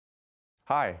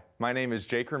Hi, my name is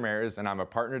Jake Ramirez, and I'm a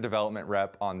Partner Development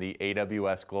Rep on the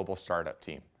AWS Global Startup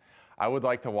team. I would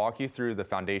like to walk you through the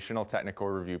Foundational Technical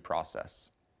Review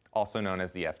process, also known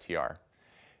as the FTR.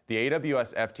 The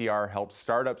AWS FTR helps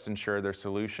startups ensure their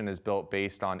solution is built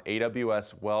based on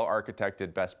AWS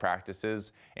Well-Architected best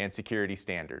practices and security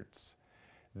standards.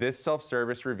 This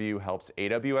self-service review helps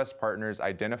AWS partners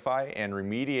identify and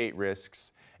remediate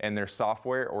risks in their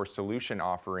software or solution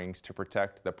offerings to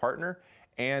protect the partner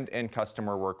and end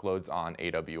customer workloads on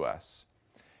AWS.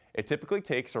 It typically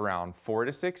takes around 4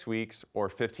 to 6 weeks or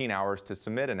 15 hours to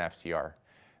submit an FTR.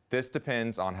 This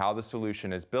depends on how the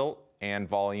solution is built and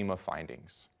volume of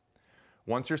findings.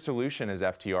 Once your solution is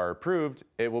FTR approved,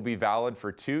 it will be valid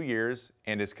for 2 years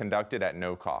and is conducted at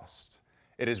no cost.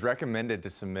 It is recommended to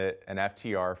submit an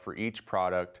FTR for each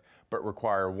product, but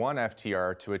require one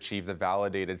FTR to achieve the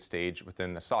validated stage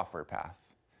within the software path.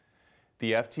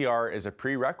 The FTR is a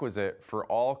prerequisite for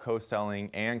all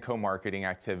co-selling and co-marketing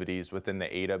activities within the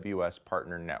AWS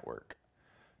Partner Network.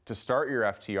 To start your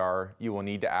FTR, you will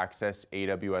need to access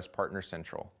AWS Partner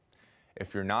Central.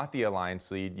 If you're not the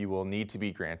Alliance lead, you will need to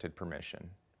be granted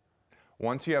permission.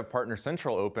 Once you have Partner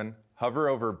Central open, hover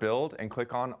over Build and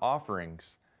click on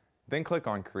Offerings. Then click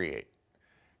on Create.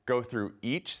 Go through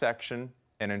each section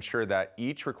and ensure that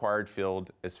each required field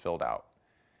is filled out.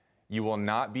 You will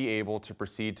not be able to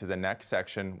proceed to the next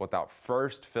section without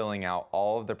first filling out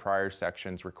all of the prior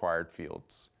section's required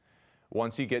fields.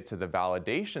 Once you get to the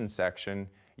validation section,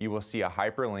 you will see a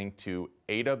hyperlink to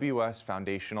AWS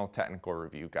Foundational Technical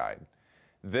Review Guide.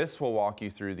 This will walk you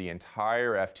through the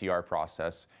entire FTR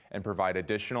process and provide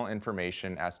additional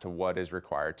information as to what is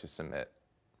required to submit.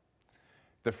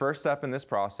 The first step in this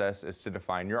process is to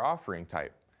define your offering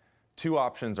type. 2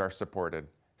 options are supported: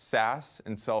 SaaS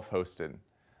and self-hosted.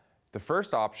 The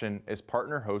first option is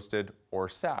partner-hosted or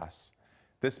SaaS.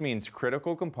 This means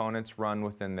critical components run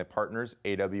within the partner's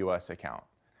AWS account.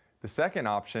 The second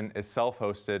option is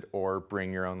self-hosted or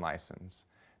bring your own license.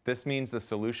 This means the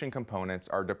solution components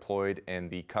are deployed in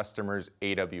the customer's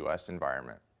AWS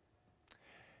environment.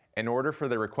 In order for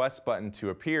the request button to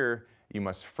appear, you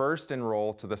must first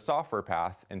enroll to the software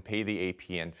path and pay the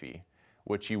APN fee,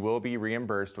 which you will be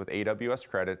reimbursed with AWS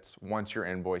credits once your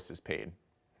invoice is paid.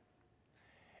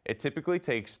 It typically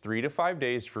takes 3 to 5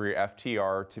 days for your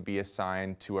FTR to be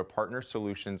assigned to a partner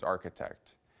solutions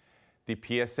architect. The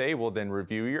PSA will then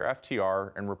review your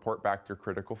FTR and report back their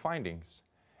critical findings.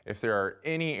 If there are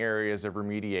any areas of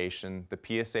remediation,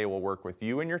 the PSA will work with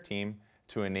you and your team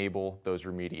to enable those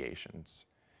remediations.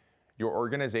 Your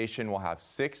organization will have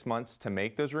 6 months to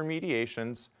make those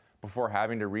remediations before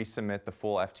having to resubmit the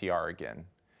full FTR again.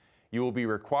 You will be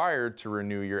required to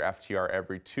renew your FTR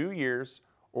every 2 years,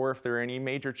 or if there are any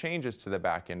major changes to the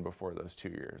backend before those 2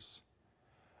 years.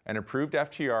 An approved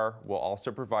FTR will also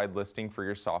provide listing for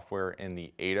your software in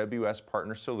the AWS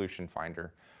Partner Solution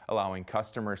Finder, allowing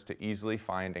customers to easily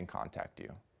find and contact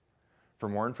you. For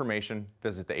more information,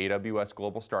 visit the AWS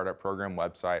Global Startup Program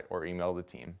website or email the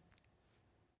team.